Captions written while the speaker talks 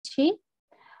পড়েছি,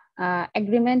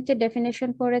 এগ্রিমেন্টের ডেফিনেশন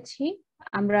পড়েছি,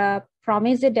 আমরা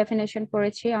প্রমিসের ডেফিনেশন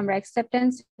পড়েছি, আমরা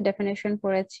অ্যাকসেপ্টেন্স ডেফিনেশন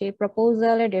পড়েছি,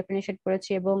 প্রপোজালের ডেফিনেশন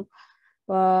পড়েছি এবং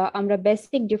আমরা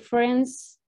বেসিক ডিফারেন্স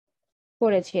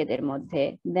পড়েছি এদের মধ্যে।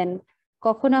 দেন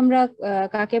কখন আমরা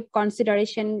কাকে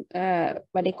কনসিডারেশন,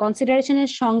 মানে কনসিডারেশনের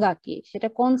সংজ্ঞা কি সেটা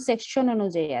কোন সেকশন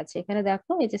অনুযায়ী আছে, এখানে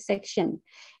দেখো এই যে সেকশন,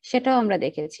 সেটাও আমরা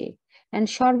দেখেছি। এন্ড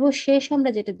সর্বশেষ আমরা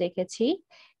যেটা দেখেছি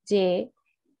যে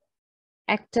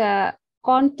একটা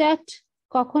কন্ট্রাক্ট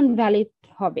কখন ভ্যালিড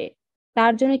হবে,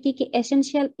 তার জন্য কি কি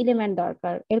এসেনশিয়াল এলিমেন্ট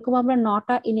দরকার, এরকম আমরা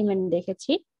 9টা এলিমেন্ট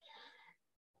দেখেছি।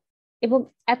 এবং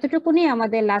এতটুকুনি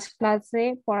আমাদের লাস্ট ক্লাসে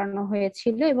পড়ানো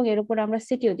হয়েছিল এবং এর উপর আমরা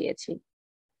সিটিও দিয়েছি।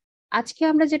 আজকে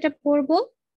আমরা যেটা পড়বো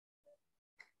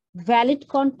ভ্যালিড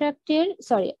কন্ট্রাক্টের,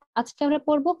 সরি, আজকে আমরা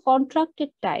পড়বো কন্ট্রাক্টের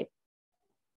টাইপ।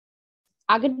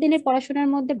 আগের দিনের পড়াশোনার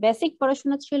মধ্যে বেসিক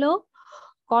পড়াশোনা ছিল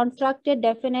কন্ট্রাক্টের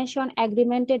definition,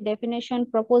 এগ্রিমেন্টের definition,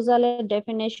 প্রপোজালের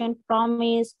definition,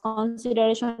 promise,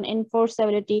 consideration,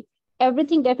 এনফোর্সেবিলিটি,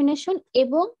 everything definition,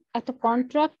 এবং একটা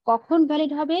কন্ট্রাক্ট কখন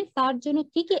ভ্যালিড হবে তার জন্য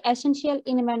কি কি এসেনশিয়াল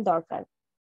এলিমেন্ট দরকার।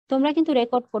 তোমরা কিন্তু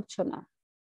রেকর্ড করছো না,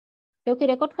 কেউ কি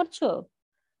রেকর্ড করছো?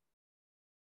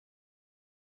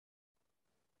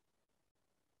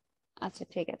 আচ্ছা,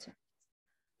 ঠিক আছে।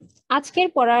 আজকের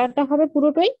পড়াটা হবে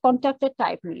পুরোটাই কন্ট্রাক্টের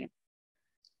টাইপ নিয়ে।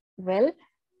 ওয়েল,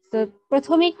 তো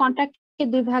প্রথমেই কন্ট্রাক্টকে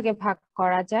দুই ভাগে ভাগ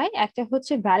করা যায়, একটা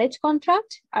হচ্ছে ভ্যালিড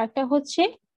কন্ট্রাক্ট আর একটা হচ্ছে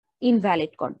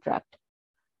ইনভ্যালিড কন্ট্রাক্ট।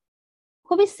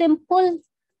 খুবই সিম্পল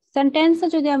সেন্টেন্সে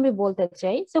যদি আমি বলতে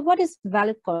চাই, so what is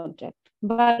valid contract?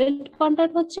 Valid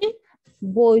contract হচ্ছে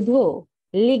বৈধ,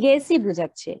 লিগেসি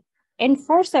বোঝাচ্ছে,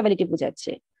 এনফোর্সেবিলিটি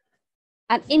বোঝাচ্ছে।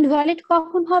 আর ইনভ্যালিড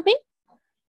কখন হবে?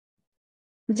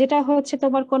 যেটা হচ্ছে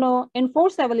তোমার কোনো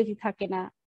এনফোর্সেবিলিটি থাকে না,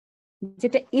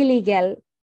 যেটা ইলিগ্যাল,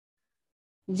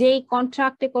 যেই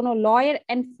কন্ট্রাক্টে কোনো লয়ের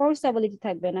এনফোর্সেবিলিটি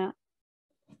থাকবে না,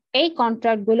 এই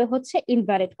কন্ট্রাক্ট গুলো হচ্ছে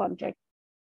ইনভ্যালিড কন্ট্রাক্ট।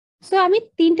 সো আমি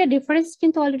তিনটা ডিফারেন্স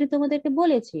কিন্তু অলরেডি তোমাদেরকে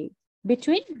বলেছি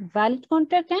between valid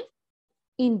contract and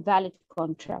invalid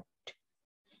contract.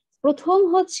 প্রথম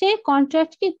হচ্ছে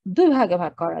কন্ট্রাক্টকে দুই ভাগে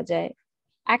ভাগ করা যায়,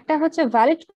 একটা হচ্ছে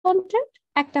ভ্যালিড কন্ট্রাক্ট,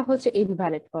 একটা হচ্ছে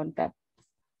ইনভ্যালিড কন্ট্রাক্ট।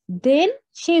 দেন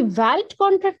সেই ভ্যালিড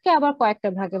কন্ট্রাক্টকে আবার কয়েকটা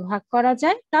ভাগে ভাগ করা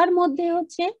যায়, তার মধ্যে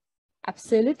হচ্ছে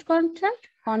absolute contract,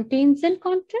 contingent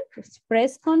contract,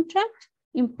 express contract,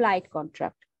 implied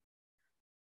contract.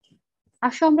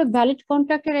 আসলে আমরা ভ্যালিড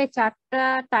কন্ট্রাক্টের এই 4টা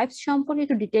টাইপস সম্পর্কে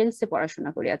একটু ডিটেইলসে পড়াশোনা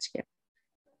করি আজকে।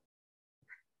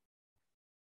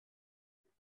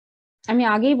 আমি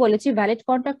আগেই বলেছি ভ্যালিড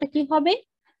কন্ট্রাক্টটা কি হবে,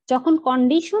 যখন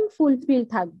কন্ডিশন ফুলফিল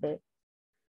থাকবে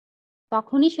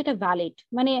তখনই সেটা ভ্যালিড।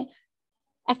 মানে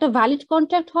একটা ভ্যালিড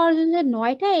কন্ট্রাক্ট হওয়ার জন্য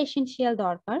 9টা এসেনশিয়াল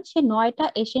দরকার, সে 9টা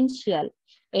এসেনশিয়াল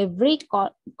এভরি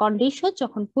কন্ডিশন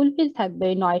যখন ফুলফিল থাকবে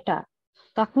ওই 9টা,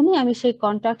 তখনই আমি সেই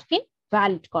কন্ট্রাক্টকে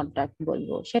ভ্যালিড কন্ট্রাক্ট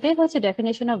বলবো। সেটাই হচ্ছে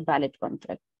ডেফিনেশন অফ ভ্যালিড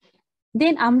কন্ট্রাক্ট।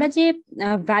 দেন আমরা যে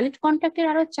ভ্যালিড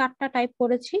কন্ট্রাক্টের আরো 4টা টাইপ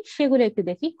করেছি সেগুলো একটু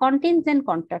দেখি। কন্টিনজেন্ট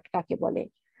কন্ট্রাক্ট কাকে বলে?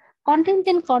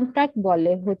 কন্টিনজেন্ট কন্ট্রাক্ট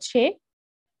বলে হচ্ছে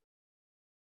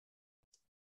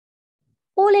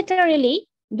কোলেটারালি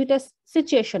দুটা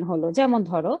সিচুয়েশন হলো, যেমন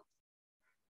ধরো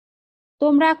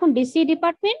তোমরা এখন ডিসি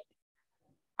ডিপার্টমেন্ট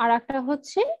আর একটা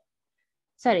হচ্ছে,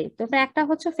 সরি, তোমরা একটা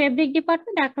হচ্ছে ফেব্রিক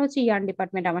ডিপার্টমেন্ট আর একটা হচ্ছে ইয়ার্ন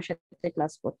ডিপার্টমেন্ট আমার সাথে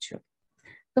ক্লাস করছো।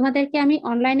 তোমাদেরকে আমি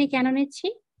অনলাইনে কেন নিচ্ছি?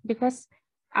 বিকজ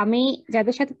আমি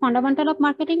যাদের সাথে ফান্ডামেন্টাল অফ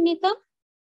মার্কেটিং নিতাম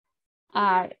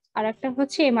আর আর একটা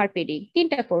হচ্ছে এমআরপিডি,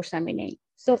 3টা কোর্স আমি নেই।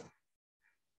 সো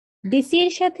ডিসি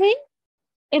এর সাথে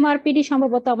এমআরপিডি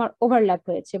সম্ভবত আমার ওভারল্যাপ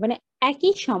হয়েছে, মানে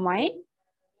একই সময়ে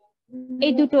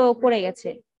এই দুটো পড়ে গেছে।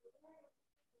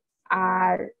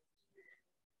 আর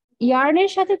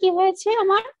ইয়ার্নের সাথে কি হয়েছে,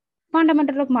 আমার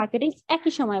ফান্ডামেন্টাল অফ মার্কেটিং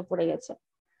একই সময়ে পড়ে গেছে,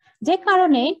 যে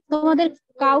কারণে তোমাদের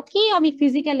কাউকে আমি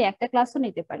ফিজিক্যালি একটা ক্লাসও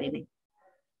নিতে পারিনি।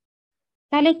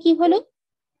 তাহলে কি হলো,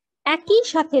 একই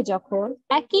সাথে যখন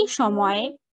একই সময়ে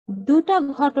দুটা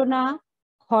ঘটনা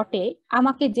ঘটে,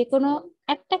 আমাকে যে কোনো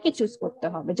একটাকে চুজ করতে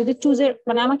হবে। যদি চুজের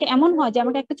মানে আমাকে এমন হয় যে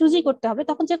আমাকে একটা চুজই করতে হবে,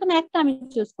 তখন যে কোনো একটা আমি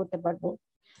চুজ করতে পারবো,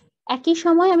 একই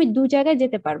সময় আমি দু জায়গায়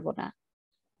যেতে পারবো না।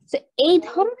 তো এই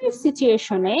ধরনের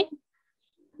সিচুয়েশনে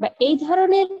বা এই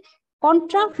ধরনের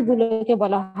কন্ট্রাক্ট গুলোকে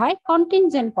বলা হয়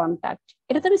কন্টিনজেন্ট কন্ট্রাক্ট।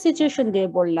 এটা তো আমি সিচুয়েশন দিয়ে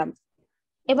বললাম,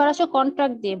 এবার আসো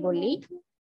কন্ট্রাক্ট দিয়ে বলি।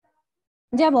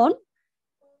 যেমন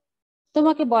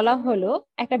তোমাকে বলা হলো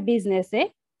একটা বিজনেসে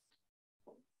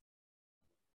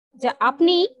যে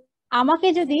আপনি আমাকে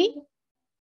যদি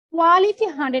কোয়ালিটি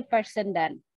 100%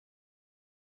 দেন,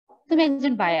 তুমি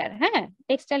একজন বায়ার, হ্যাঁ,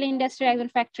 টেক্সটাইল ইন্ডাস্ট্রি একজন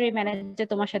ফ্যাক্টরি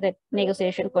ম্যানেজার তোমার সাথে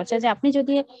নেগোসিয়েশন করছে যে আপনি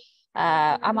যদি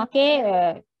আমাকে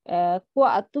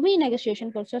তুমি নেগোসিয়েশন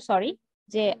করছো, সরি,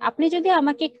 যে আপনি যদি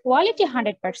আমাকে কোয়ালিটি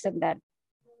 100% দেন,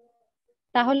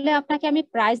 তাহলে আপনাকে আমি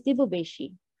প্রাইস দিব বেশি,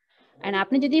 এন্ড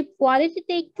আপনি যদি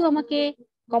কোয়ালিটিতে একটু আমাকে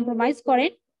কম্প্রোমাইজ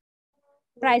করেন,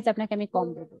 প্রাইস আপনাকে আমি কম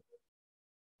দেব।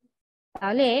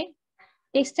 তাহলে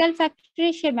টেক্সটাইল ফ্যাক্টরি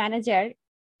সে ম্যানেজার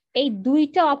এই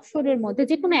দুইটা অপশনের মধ্যে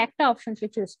যে কোনো একটা অপশন সে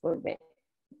চুজ করবে।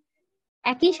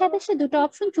 একই সাথে সে দুটো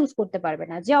অপশন চুজ করতে পারবে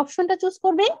না। যে অপশনটা চুজ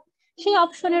করবে সেই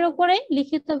অপশনের উপরে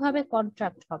লিখিতভাবে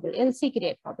কন্ট্রাক্ট হবে, এলসি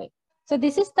ক্রিয়েট হবে। So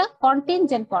this is the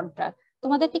contingent contract.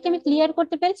 তোমাদেরকে কি আমি ক্লিয়ার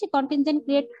করতে পেরেছি কন্টিনজেন্ট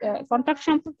ক্রিয়েট কন্ট্রাক্ট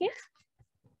সম্পর্কে?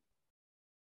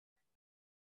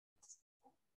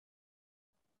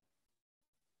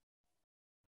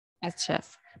 আচ্ছা,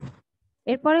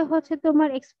 এরপরে হচ্ছে তোমার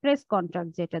এক্সপ্রেস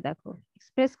কন্ট্রাক্ট। যেটা দেখো,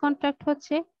 এক্সপ্রেস কন্ট্রাক্ট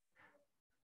হচ্ছে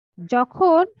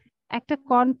যখন একটা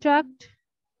কন্ট্রাক্ট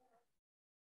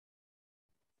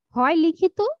হয়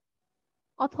লিখিত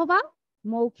অথবা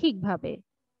মৌখিক ভাবে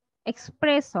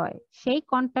এক্সপ্রেস হয়, সেই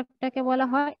কন্ট্রাক্টটাকে বলা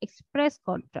হয় এক্সপ্রেস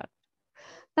কন্ট্রাক্ট।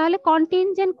 তাহলে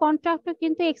কন্টিনজেন্ট কন্ট্রাক্টও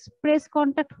কিন্তু এক্সপ্রেস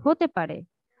কন্ট্রাক্ট হতে পারে,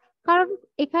 কারণ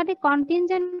এখানে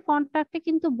কন্টিনজেন্ট কন্ট্রাক্টে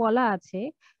কিন্তু বলা আছে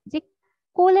যে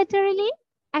কোল্যাটারালি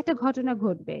একটা ঘটনা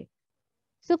ঘটবে।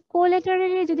 সো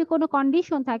কোল্যাটারালি যদি কোনো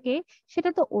কন্ডিশন থাকে, সেটা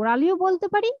তো ওরালিও বলতে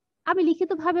পারি, আমি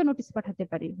লিখিত ভাবে নোটিশ পাঠাতে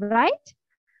পারি, রাইট?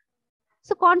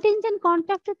 সো কন্টিনজেন্ট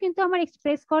কন্ট্রাক্টও কিন্তু আমার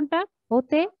এক্সপ্রেস কন্ট্রাক্ট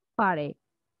হতে পারে,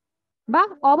 বা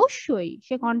অবশ্যই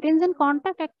সে কন্টিনজেন্ট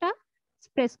কন্ট্রাক্ট একটা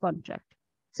এক্সপ্রেস কন্ট্রাক্ট।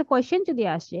 সো কোয়েশ্চেন যদি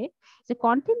আসে যে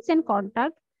কন্টিনজেন্ট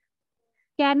কন্ট্রাক্ট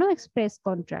কেন এক্সপ্রেস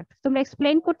কন্ট্রাক্ট, তোমরা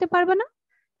এক্সপ্লেইন করতে পারবে না?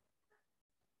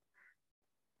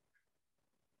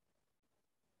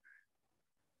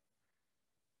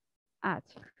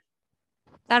 আচ্ছা,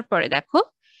 তারপরে দেখো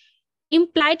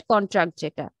ইমপ্লাইড কন্ট্রাক্ট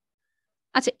যেটা।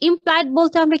 আচ্ছা, ইমপ্লাইড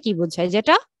বলতে আমরা কি বোঝাই?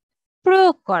 যেটা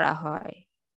প্রয়োগ করা হয়।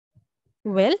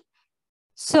 ওয়েল,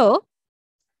 সো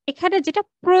এখানে যেটা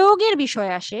প্রয়োগের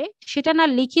বিষয় আসে, সেটা না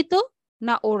লিখিত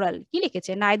না ওরাল। কি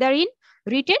লিখেছে? নাইদার ইন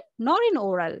রিটেন নর ইন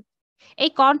ওরাল।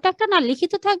 এই কন্ট্রাক্টটা না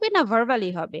লিখিত থাকবে না ভার্বালি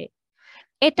হবে।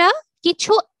 এটা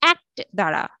কিছু অ্যাক্ট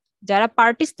দ্বারা, যারা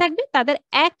পার্টিস থাকবে তাদের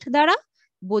অ্যাক্ট দ্বারা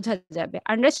বোঝা যাবে,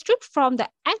 understood from the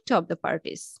act of the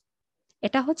parties.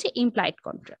 এটা হচ্ছে ইমপ্লাইড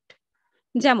কন্ট্রাক্ট।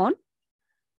 যেমন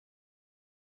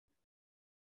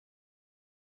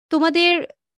তোমাদের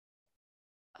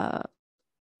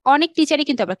অনেক টিচারই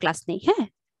কিন্তু আমরা ক্লাস নেই, হ্যাঁ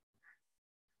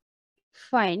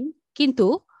ফাইন, কিন্তু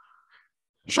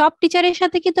সব টিচারের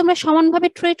সাথে কি তোমরা সমানভাবে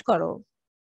ট্রিট করো?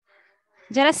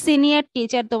 যারা সিনিয়র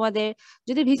টিচার, তোমাদের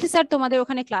যদি ভিসি স্যার তোমাদের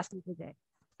ওখানে ক্লাস নিতে যায়,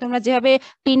 তোমরা যেভাবে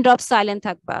পিন ড্রপ সাইলেন্ট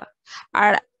থাকবা,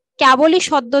 আর কেবলই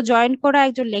সদ্য জয়েন করা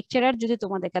একজন লেকচারার যদি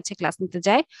তোমাদের কাছে ক্লাস নিতে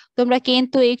যায়, তোমরা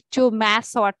কিন্তু একটু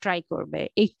ম্যাথস হওয়ার ট্রাই করবে,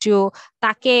 একটু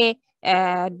তাকে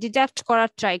ডিডাক্ট করার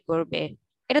ট্রাই করবে।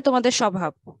 এটা তোমাদের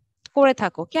স্বভাব, করে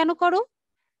থাকো। কেন করো?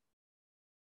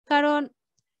 কারণ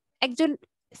একজন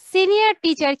সিনিয়র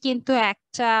টিচার কিন্তু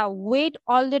একটা ওয়েট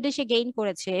অলরেডি সে গেইন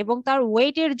করেছে, এবং তার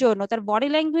ওয়েটের জন্য, তার বডি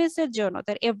ল্যাঙ্গুয়েজের জন্য,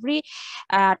 তার এভরি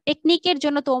টেকনিকের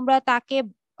জন্য তোমরা তাকে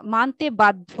মানতে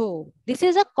বাধ্য। This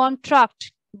is a contract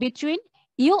between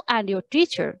you and your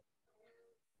teacher,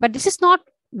 but this is not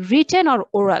written or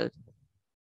oral.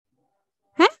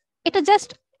 হ্যাঁ, এটা জাস্ট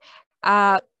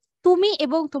তুমি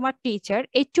এবং তোমার টিচার,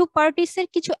 এই টু পার্টিস এর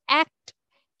কিছু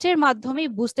অ্যাক্টের মাধ্যমে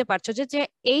বুঝতে পারছো যে যে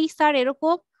এই স্যার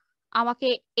এরকম, আমাকে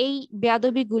এই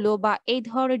বেয়াদবি গুলো বা এই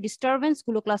ধরনের ডিস্টারবেন্স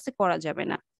গুলো ক্লাসে করা যাবে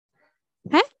না।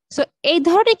 হ্যাঁ, সো এই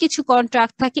ধরনের কিছু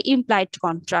কন্ট্রাক্ট থাকে ইমপ্লাইড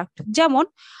কন্ট্রাক্ট। যেমন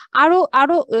আরো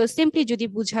আরো সিম্পলি যদি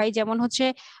বুঝাই, যেমন হচ্ছে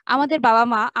আমাদের বাবা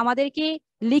মা আমাদেরকে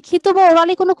লিখিত বা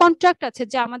ওরালি কোনো কন্ট্রাক্ট আছে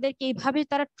যে আমাদেরকে এইভাবে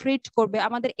তারা ট্রিট করবে,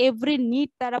 আমাদের এভরি নিড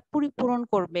তারা পূরণ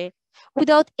করবে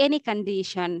উইদাউট এনি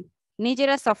কন্ডিশন,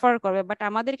 নিজেরা সাফার করবে বাট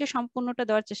আমাদেরকে সম্পূর্ণটা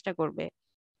দেওয়ার চেষ্টা করবে।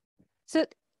 সো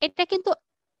এটা কিন্তু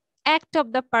অ্যাক্ট অফ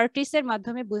দ্য পার্টিস এর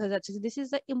মাধ্যমে বোঝা যাচ্ছে যে this is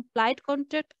the implied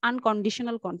contract,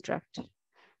 unconditional contract.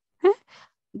 হ্যাঁ,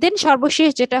 দেন সর্বশেষ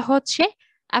যেটা হচ্ছে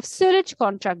অ্যাবসলিউট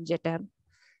কন্ট্রাক্ট। যেটা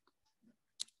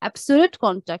অ্যাবসলিউট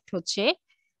কন্ট্রাক্ট হচ্ছে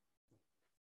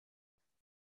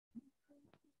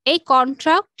এই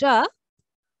কন্ট্রাক্টটা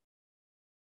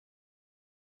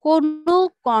কোনো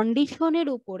কন্ডিশনের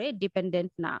উপরে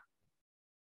ডিপেন্ডেন্ট না।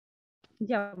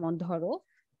 যেমন ধরো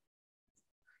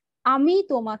আমি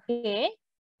তোমাকে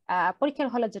পরীক্ষার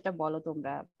হলে যেটা বলো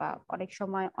তোমরা, বা অনেক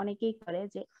সময় অনেকেই করে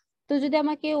যে তুই যদি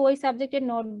আমাকে ওই সাবজেক্টের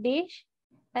নোট দিস,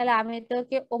 তাহলে আমি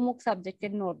তোকে অমুক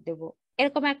সাবজেক্টের নোট দেব।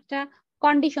 এরকম একটা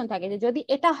কন্ডিশন থাকে যে যদি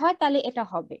এটা হয় তাহলে এটা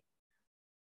হবে।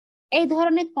 এই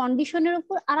ধরনের কন্ডিশনের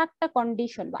উপর আরেকটা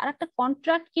কন্ডিশন বা আরেকটা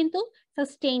কন্ট্রাক্ট কিন্তু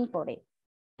সাস্টেইন করে।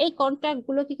 এই কন্ট্রাক্ট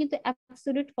গুলোকে কিন্তু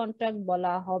অ্যাবসলিউট কন্ট্রাক্ট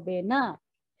বলা হবে না।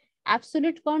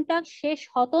 অ্যাবসলিউট কন্ট্রাক্ট সে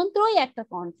স্বতন্ত্রই একটা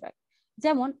কন্ট্রাক্ট।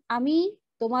 যেমন আমি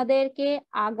তোমাদেরকে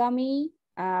আগামী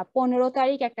 15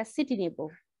 তারিখ একটা সিটি নেব,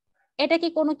 এটা কি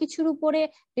কোনো কিছুর উপরে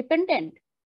ডিপেন্ডেন্ট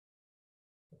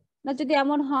না? যদি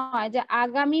এমন হয় যে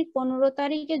আগামী 15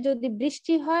 তারিখে যদি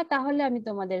বৃষ্টি হয় তাহলে আমি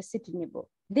তোমাদের সিটি নেব,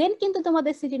 দেন কিন্তু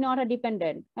তোমাদের সিটি নেওয়াটা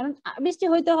ডিপেন্ডেন্ট, কারণ বৃষ্টি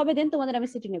হইতে হবে, দেন তোমাদের আমি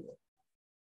সিটি নেব।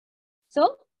 সো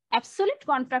অ্যাবসলিউট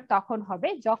কন্ট্রাক্ট তখন হবে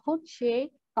যখন সে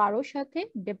কারোর সাথে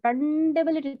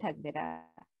ডিপেন্ডেবিলিটি থাকবে না।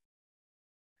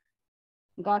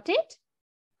 Got it?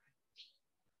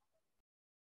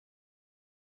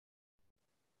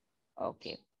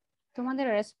 ওকে, তোমাদের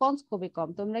রেসপন্স খুবই কম,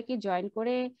 তোমরা কি জয়েন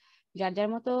করে যার যার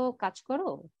মতো কাজ করো?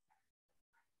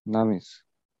 না মিস।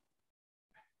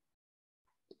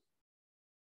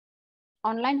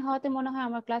 অনলাইন হওয়াতে মনে হয়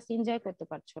আমার ক্লাস এনজয় করতে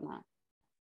পারছো না,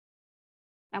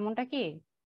 এমনটা কি?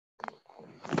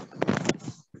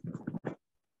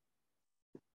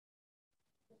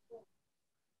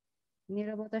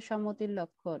 নীরবতা সম্মতির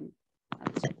লক্ষণ।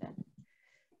 আচ্ছা,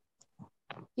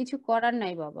 কিছু করার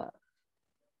নাই বাবা,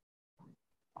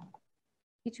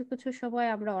 কিছু কিছু সময়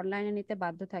আমরা অনলাইনে নিতে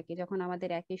বাধ্য থাকি যখন আমাদের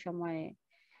একই সময়ে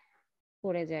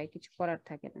পড়ে যায়, কিছু করার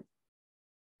থাকে না।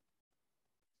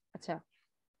 আচ্ছা,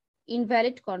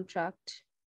 ইনভ্যালিড কন্ট্রাক্ট।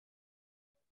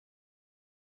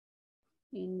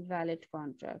 ইনভ্যালিড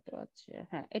কন্ট্রাক্ট, আচ্ছা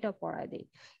হ্যাঁ, এটা পড়ায় দিই।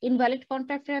 ইনভ্যালিড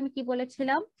কন্ট্রাক্টে আমি কি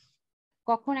বলেছিলাম,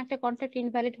 কখন একটা কন্ট্রাক্ট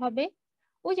ইনভ্যালিড হবে?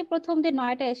 ওই যে প্রথম যে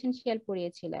 9টা এসেনশিয়াল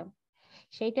পড়িয়েছিলাম,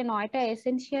 সেইটা 9টা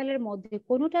এসেনশিয়ালের মধ্যে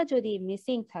কোনোটা যদি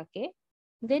মিসিং থাকে,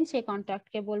 দেন সেই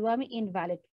কন্ট্রাক্টকে বলবো আমি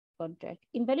ইনভ্যালিড কন্ট্রাক্ট।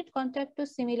 ইনভ্যালিড কন্ট্রাক্ট তো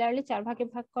সিমিলারলি 4 ভাগে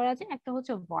ভাগ করা যায়, একটা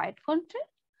হচ্ছে void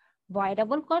contract,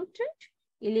 ভয়েডেবল contract,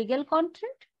 illegal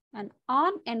contract and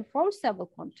আনএনফোর্সেবল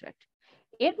contract.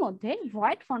 এর মধ্যে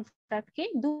ভয়েড কন্ট্রাক্টকে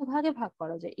 2 ভাগে ভাগ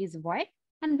করা যায়, is void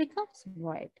and becomes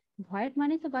void. Void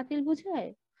মানে তো বাতিল বোঝায়,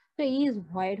 তো ইজ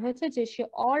ভয়েড হচ্ছে যে সে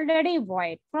already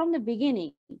void from the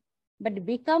beginning, but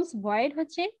becomes void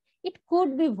হচ্ছে it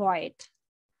could be void.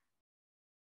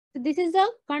 So this is a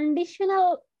conditional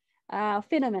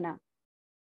phenomena.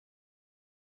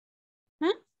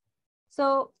 হ্যাঁ, সো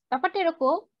ব্যাপারটা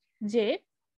এরকম যে,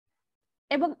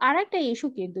 এবং আরেকটা ইস্যু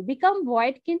কিন্তু বিকাম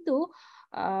ভয়েড কিন্তু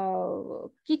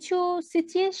কিছু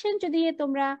সিচুয়েশন যদি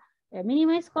তোমরা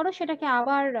মিনিমাইজ করো সেটাকে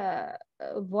আবার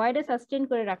ভয়েডে সাস্টেন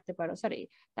করে রাখতে পারো, সরি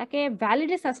তাকে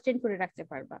ভ্যালিডে সাস্টেন করে রাখতে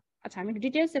পারবা। আচ্ছা আমি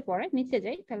ডিটেলসে পরে নিচে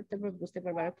যাই, তাহলে তোমরা বুঝতে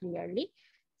পারবে আরো ক্লিয়ারলি।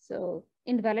 সো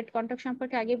ইনভ্যালিড কন্ট্রাক্ট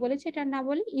সম্পর্কে আগে বলেছি, এটা না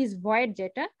বলি, ইজ ভয়েড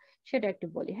যেটা সেটা একটু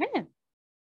বলি। হ্যাঁ,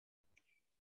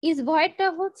 ইজ ভয়েডটা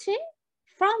হচ্ছে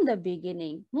from the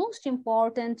beginning, most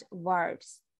important words.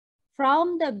 From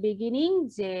the beginning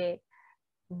যে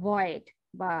void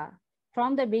বা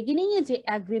from the beginning যে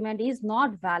agreement is not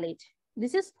valid,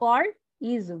 this is called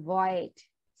is void.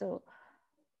 So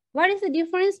what is the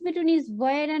difference between is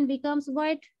void and becomes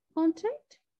void contract?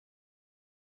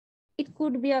 It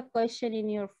could be a question in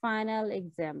your final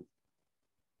exam.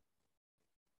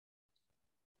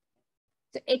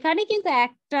 তো এখানে কিন্তু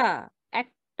একটা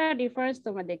একটা difference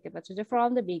তোমরা দেখতে পাচ্ছ যে from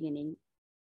the beginning,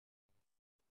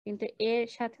 কিন্তু এর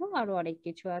সাথেও আরো অনেক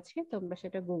কিছু আছে, তোমরা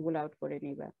সেটা গুগল আউট করে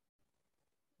নিবা।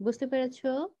 বুঝতে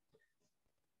পেরেছো?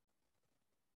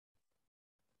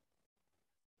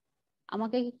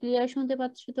 আমাকে কি ক্লিয়ার শুনতে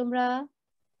পাচ্ছ তোমরা?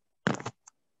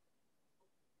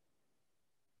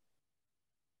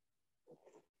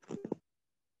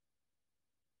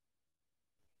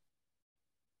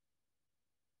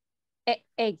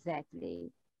 এক্স্যাক্টলি,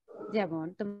 যেমন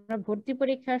তোমরা ভর্তি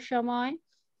পরীক্ষার সময়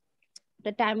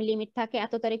একটা টাইম লিমিট থাকে,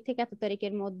 এত তারিখ থেকে এত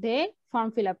তারিখের মধ্যে ফর্ম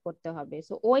ফিল আপ করতে হবে,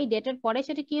 সো ওই ডেটের পরে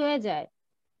সেটা কি হয়ে যায়,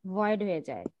 ভয়েড হয়ে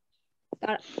যায়।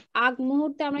 তার আগ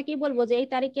মুহূর্তে আমরা কি বলবো যে এই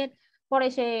তারিখের পরে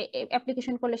সে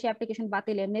অ্যাপ্লিকেশন করলে সে অ্যাপ্লিকেশন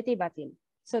বাতিল, এমনিতেই বাতিল।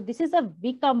 So this is a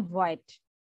become void.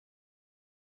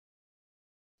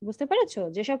 বুঝতে পেরেছো?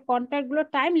 যেসব কন্ট্রাক্ট গুলো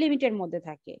টাইম লিমিটের মধ্যে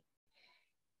থাকে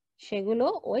সেগুলো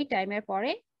ওই টাইমের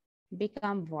পরে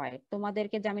বিকাম ভয়েড।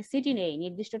 তোমাদেরকে যে আমি সিটি নেই,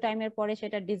 নির্দিষ্ট টাইমের পরে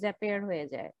সেটা ডিসঅ্যাপিয়ার হয়ে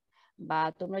যায়, বা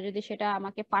তোমরা যদি সেটা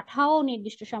আমাকে পাঠাও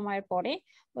নির্দিষ্ট সময়ের পরে,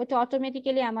 ওইটা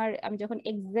অটোমেটিক্যালি আমি যখন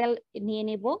এক্সেল নিয়ে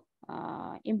নেব,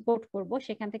 ইম্পোর্ট করব,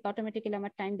 সেখান থেকে অটোমেটিক্যালি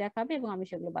আমার টাইম দেখাবে এবং আমি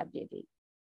সেগুলো বাদ দিয়ে দিই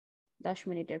 10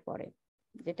 মিনিটের পরে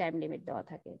যে টাইম লিমিট দেওয়া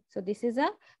থাকে। সো দিস ইজ আ,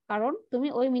 কারণ তুমি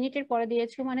ওই মিনিটের পরে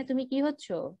দিয়েছো মানে তুমি কি হচ্ছ,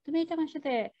 তুমি এটা আমার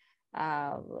সাথে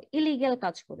ইলিগেল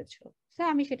কাজ করেছো। সো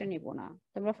আমি সেটা নিব না।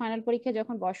 তোমরা ফাইনাল পরীক্ষা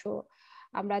যখন বসো,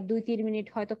 আমরা 2-3 মিনিট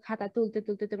হয়তো খাতা তুলতে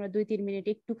তুলতে তোমরা 2-3 মিনিট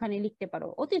একটুখানি লিখতে পারো,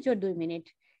 অতি জোর 2 মিনিট,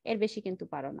 এর বেশি কিন্তু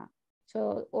পারো না। সো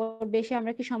ওর বেশি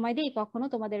আমরা কি সময় দিই কখনো?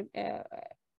 তোমাদের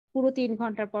পুরো 3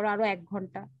 ঘন্টার পর আরো 1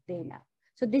 ঘন্টা দেই না।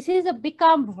 So this is a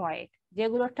become void,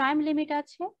 যেগুলো টাইম লিমিট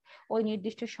আছে ওই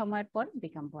নির্দিষ্ট সময়ের পর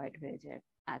বিকাম ভয়েড হয়ে যায়।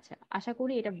 আচ্ছা, আশা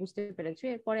করি এটা বুঝতে পেরেছো।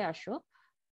 এরপরে আসো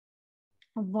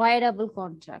ভয়েডেবল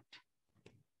কন্ট্রাক্ট।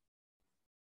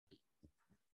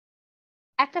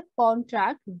 একটা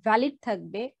কন্ট্রাক্ট ভ্যালিড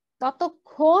থাকবে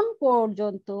ততক্ষণ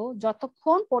পর্যন্ত,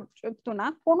 যতক্ষণ পর্যন্ত না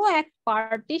কোনো এক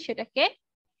পার্টি সেটাকে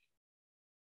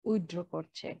উইথড্র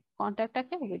করছে,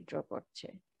 কন্ট্রাক্টটাকে উইথড্র করছে।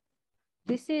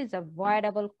 This is a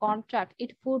voidable contract.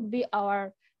 It could be our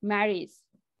marriage.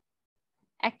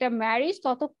 একটা ম্যারেজ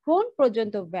ততক্ষণ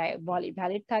পর্যন্ত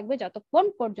ভ্যালিড থাকবে যতক্ষণ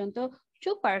পর্যন্ত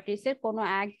টু পার্টিস এর কোনো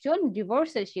একজন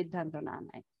ডিভোর্সের সিদ্ধান্ত না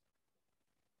নেয়।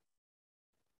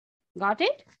 Got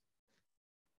it?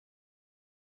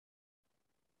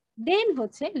 দেন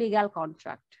হচ্ছে লিগ্যাল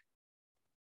কন্ট্রাক্ট।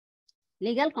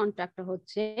 লিগ্যাল কন্ট্রাক্ট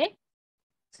হচ্ছে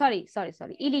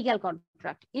ইলিগ্যাল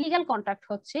কন্ট্রাক্ট। ইলিগ্যাল কন্ট্রাক্ট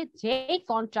হচ্ছে যে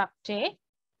কন্ট্রাক্টে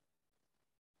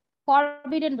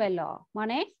ফরবিডেন বাই ল,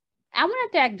 মানে এমন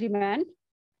একটা এগ্রিমেন্ট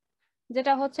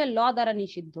যেটা হচ্ছে ল দ্বারা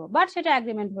নিষিদ্ধ, বাট সেটা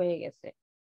এগ্রিমেন্ট হয়ে গেছে।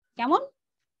 কেমন?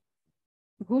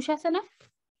 ঘুষ আছে না,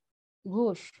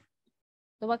 ঘুষ।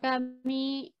 তোমাকে আমি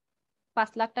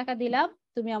 5 লাখ টাকা দিলাম,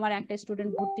 তুমি আমার একটা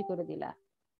স্টুডেন্ট ভর্তি করে দিলা,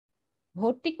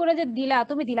 ভর্তি করে যে দিলা,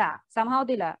 তুমি দিলা সামহাও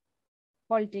দিলা,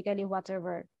 politically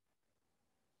whatever,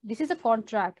 this is a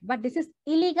contract, but this is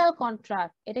illegal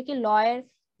contract. এটা কি লয়ের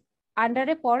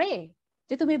আন্ডারে পড়ে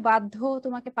যে তুমি বাধ্য,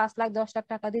 তোমাকে 5 লাখ 10 লাখ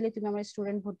টাকা দিলে তুমি আমার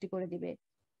স্টুডেন্ট ভর্তি করে দিবে,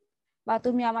 বা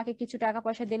তুমি আমাকে কিছু টাকা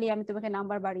পয়সা দিলে আমি তোমাকে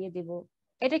নাম্বার বাড়িয়ে দিব?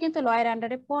 এটা কিন্তু লয়ের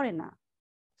আন্ডারে পড়ে না।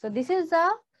 So this is a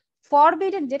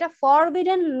forbidden, যেটা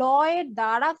ফরবিডেন ল এর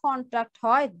দ্বারা কন্ট্রাক্ট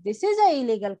হয়, this is a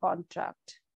illegal contract.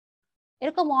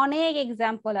 এরকম অনেক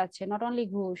এক্সাম্পল আছে, নট অনলি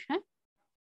ঘুষ। হ্যাঁ,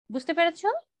 বুঝতে পেরেছো?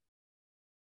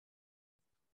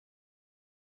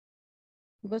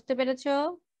 বুঝতে পেরেছো?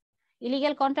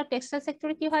 ইলিগাল কন্ট্রাক্ট টেক্সটাইল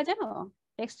সেক্টরে কি হয় জানো?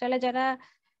 টেক্সটাইলে যারা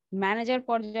ম্যানেজার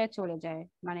পর্যায়ে চলে যায়,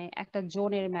 মানে একটা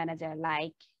জোনের ম্যানেজার,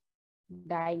 লাইক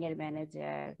ডাইং এর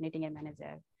ম্যানেজার, নিটিং এর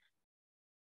ম্যানেজার,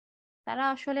 তারা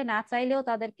আসলে না চাইলেও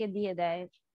তাদেরকে দিয়ে দেয়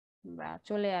বা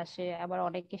চলে আসে। আবার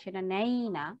অনেকে সেটা নেয়ই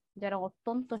না, যারা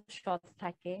অত্যন্ত সৎ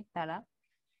থাকে তারা।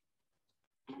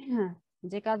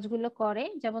 যে কাজগুলো করে,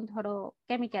 যেমন ধরো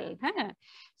কেমিক্যাল, হ্যাঁ,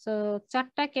 তো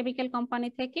 4টা কেমিক্যাল কোম্পানি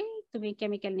থেকে তুমি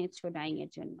কেমিক্যাল নিচ্ছ ডাইং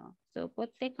এর জন্য, তো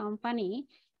প্রত্যেক কোম্পানি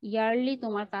ইয়ারলি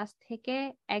তোমার কাছ থেকে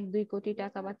 1-2 কোটি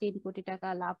টাকা বা 3 কোটি টাকা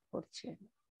লাভ করছে।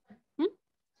 হুম,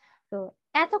 তো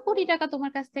এত কোটি টাকা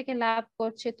তোমার কাছ থেকে লাভ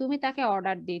করছে, তুমি তাকে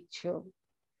অর্ডার দিচ্ছ,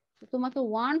 তোমাকে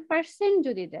 1%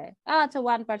 যদি দেয়, আচ্ছা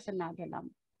 1% না দিলাম,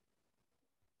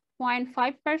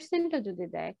 0.5% যদি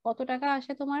দেয়, কত টাকা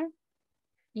আসে তোমার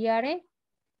ইয়ারে?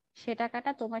 সে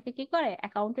টাকাটা তোমাকে কি করে,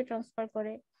 অ্যাকাউন্টে ট্রান্সফার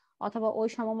করে, অথবা ওই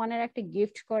সমমানের একটা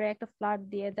গিফট করে, একটা ফ্ল্যাট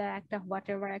দিয়ে দেয়, একটা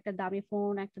হোয়াটএভার, একটা দামি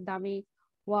ফোন, একটা দামি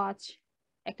ওয়াচ,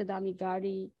 একটা দামি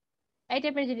গাড়ি, এই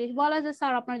টাইপের জিনিস। বলা যে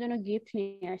স্যার আপনার জন্য গিফট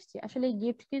নিয়ে আসছি, আসলে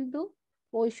গিফট কিন্তু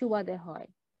ওই সুবাদে হয়।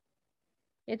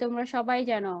 এ তোমরা সবাই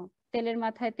জানো, তেলের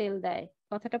মাথায় তেল দেয়,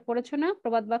 কথাটা পড়েছো না,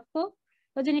 প্রবাদ বাক্য?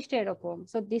 ওই জিনিসটা এরকম।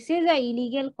 So this is a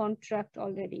illegal contract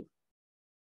already.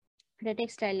 এটা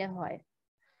টেক্সটাইলে হয়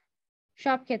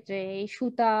সব ক্ষেত্রে, এই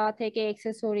সুতা থেকে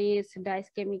এক্সেসরিজ, ডাইস,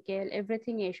 কেমিক্যাল,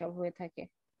 এভরিথিং এসব হয়ে থাকে।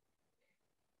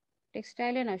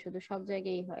 টেক্সটাইলে না, শুধু সব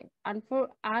জায়গায় হয়।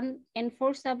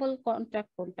 আনএনফোর্সেবল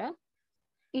কন্ট্রাক্ট কোনটা?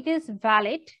 It is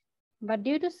valid but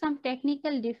due to some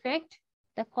technical defect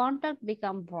the contract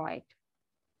become void.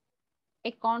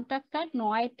 এই কন্ট্রাক্টটা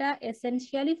 9টা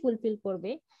এসেনশিয়ালি ফুলফিল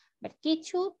করবে, বাট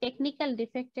কিছু টেকনিক্যাল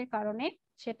ডিফেক্টের কারণে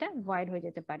সেটা ভয়েড হয়ে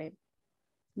যেতে পারে।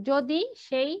 যদি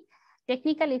সেই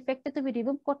টেকনিক্যাল ইফেক্টে তুমি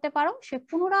রিমুভ করতে পারো, সে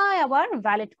পুনরায় আবার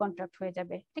ভ্যালিড কন্ট্রাক্ট হয়ে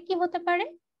যাবে। এটা কি হতে পারে?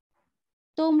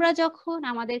 তোমরা যখন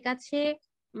আমাদের কাছে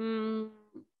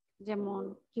যেমন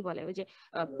কি বলে, ওই যে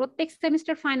প্রত্যেক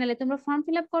সেমিস্টার ফাইনালে তোমরা ফর্ম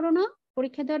ফিল আপ করো না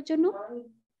পরীক্ষা দেওয়ার জন্য,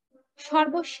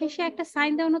 সর্বশেষে একটা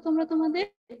সাইন দাও না তোমরা তোমাদের?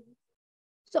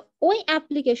 তো ওই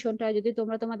অ্যাপ্লিকেশনটা যদি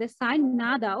তোমরা তোমাদের সাইন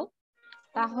না দাও,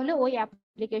 তাহলে ওই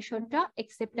অ্যাপ্লিকেশনটা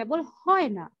অ্যাকসেপ্টেবল হয়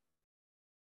না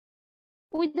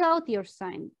উইদাউট ইওর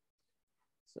সাইন।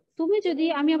 তুমি যদি,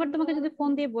 আমি আবার তোমাকে যদি ফোন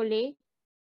দিয়ে বলি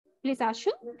প্লিজ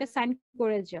আসো এটা সাইন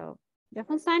করে যাও,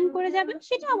 যখন সাইন করে যাবে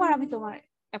সেটা আবার আমি তোমার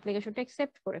অ্যাপ্লিকেশনটা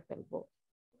অ্যাকসেপ্ট করে ফেলবো।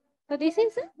 তো দিস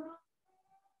ইজ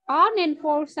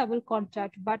আনএনফোর্সেবল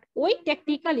কন্ট্রাক্ট, বাট ওই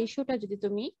টেকনিক্যাল ইস্যুটা যদি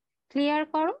তুমি ক্লিয়ার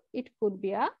করো, it could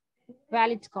be a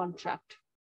valid contract.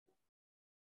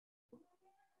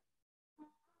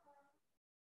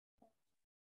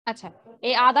 আচ্ছা,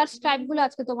 এই আদার্স টাইপ গুলো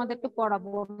আজকে তোমাদেরকে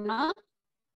পড়াবো না।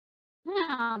 হ্যাঁ,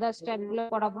 আদার্স টাইপ গুলো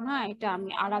পড়াবো না, এটা আমি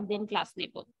আর একদিন ক্লাস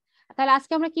নেব। তাহলে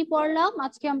আজকে আমরা কি পড়লাম?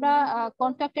 আজকে আমরা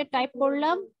কন্ট্রাক্টের টাইপ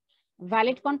পড়লাম,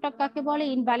 ভ্যালিড কন্ট্রাক্ট কাকে বলে,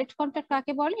 ইনভ্যালিড কন্ট্রাক্ট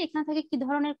কাকে বলে, এখান থেকে কি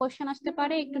ধরনের কোশ্চেন আসতে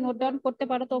পারে একটু নোট ডাউন করতে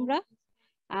পারো তোমরা।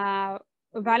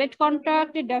 Valid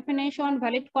কন্ট্রাক্টের definition,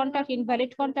 valid contract,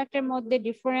 invalid কন্ট্রাক্টের মধ্যে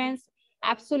ডিফারেন্স,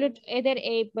 অ্যাবসলিউট, এদের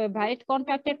এই ভ্যালিড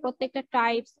কন্ট্রাক্টের প্রত্যেকটা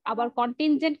টাইপস, আবার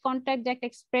কন্টিনজেন্ট কন্ট্রাক্ট যে একটা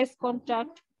এক্সপ্রেস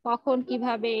কন্ট্রাক্ট, কখন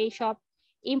কিভাবে এই সব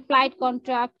ইমপ্লাইড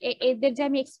কন্ট্রাক্ট, এদের যে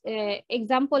আমি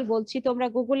এক্সাম্পল বলছি, তোমরা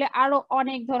গুগলে আরো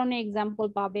অনেক ধরনের এক্সাম্পল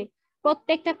পাবে।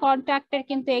 প্রত্যেকটা কন্ট্রাক্টের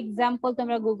কিন্তু এক্সাম্পল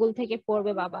তোমরা গুগল থেকে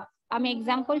পড়বে বাবা। আমি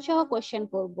এক্সাম্পল সহ কোশ্চেন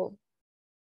করব।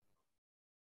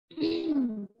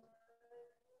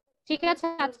 ঠিক আছে,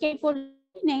 আজকে এই পর্যন্ত।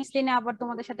 নেক্সট দিনে আবার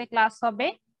তোমাদের সাথে ক্লাস হবে।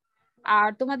 আর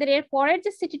তোমাদের এর পরের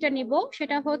যে সিটিটা নিব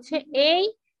সেটা হচ্ছে এই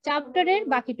চ্যাপ্টারের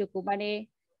বাকিটুকু, মানে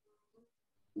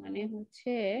মানে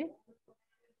হচ্ছে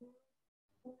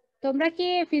তোমরা কি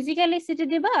ফিজিক্যালি সিটি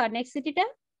দিবা নেক্সট সিটিটা?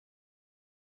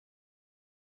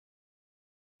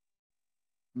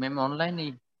 ম্যাম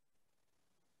অনলাইনেই।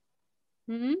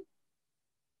 হুম,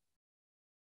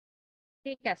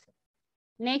 ঠিক আছে।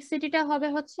 নেক্সট সিটিটা হবে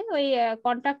হচ্ছে ওই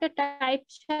কন্ট্রাক্টের টাইপ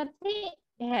সাথে,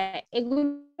 হ্যাঁ এগুলো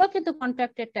কিন্তু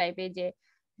কন্ট্রাক্টের টাইপ, এই যে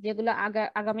যেগুলো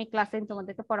আগামী ক্লাসে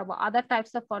তোমাদেরকে পড়াবো, আদার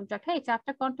টাইপস অফ কন্ট্রাক্ট। হ্যাঁ, এই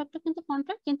চারটা কন্ট্রাক্ট কিন্তু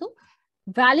কন্ট্রাক্ট, কিন্তু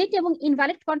ভ্যালিড এবং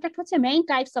ইনভ্যালিড কন্ট্রাক্ট হচ্ছে মেইন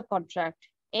টাইপস অফ কন্ট্রাক্ট।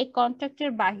 এই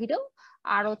কন্ট্রাক্টের বাহিরেও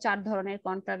আরো 4 ধরনের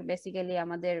কন্ট্রাক্ট বেসিক্যালি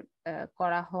আমাদের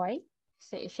করা হয়।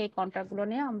 সেই কন্ট্রাক্ট গুলো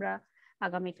নিয়ে আমরা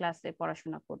আগামী ক্লাসে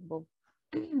পড়াশোনা করব।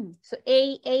 সো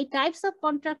এই টাইপস অফ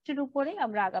কন্ট্রাক্টের উপরে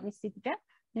আমরা আগামী সিটিটা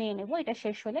নিয়ে নেব, এটা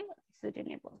শেষ হলে সিটি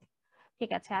নেব।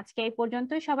 ঠিক আছে, আজকে এই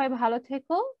পর্যন্তই। সবাই ভালো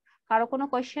থেকো। কারো কোনো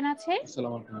কোয়েশ্চেন আছে?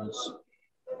 আসসালামু আলাইকুম মিস।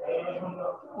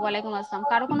 ওয়ালাইকুম আসসালাম।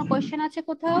 কারো কোনো কোয়েশ্চেন আছে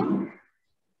কোথাও?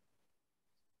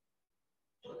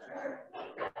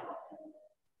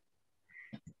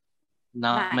 না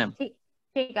নাই, ম্যাম। ঠিক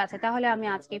ঠিক আছে, তাহলে আমি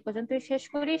আজকে এই পর্যন্তই শেষ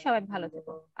করি। সবাই ভালো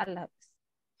থেকো। আল্লাহ হাফেজ।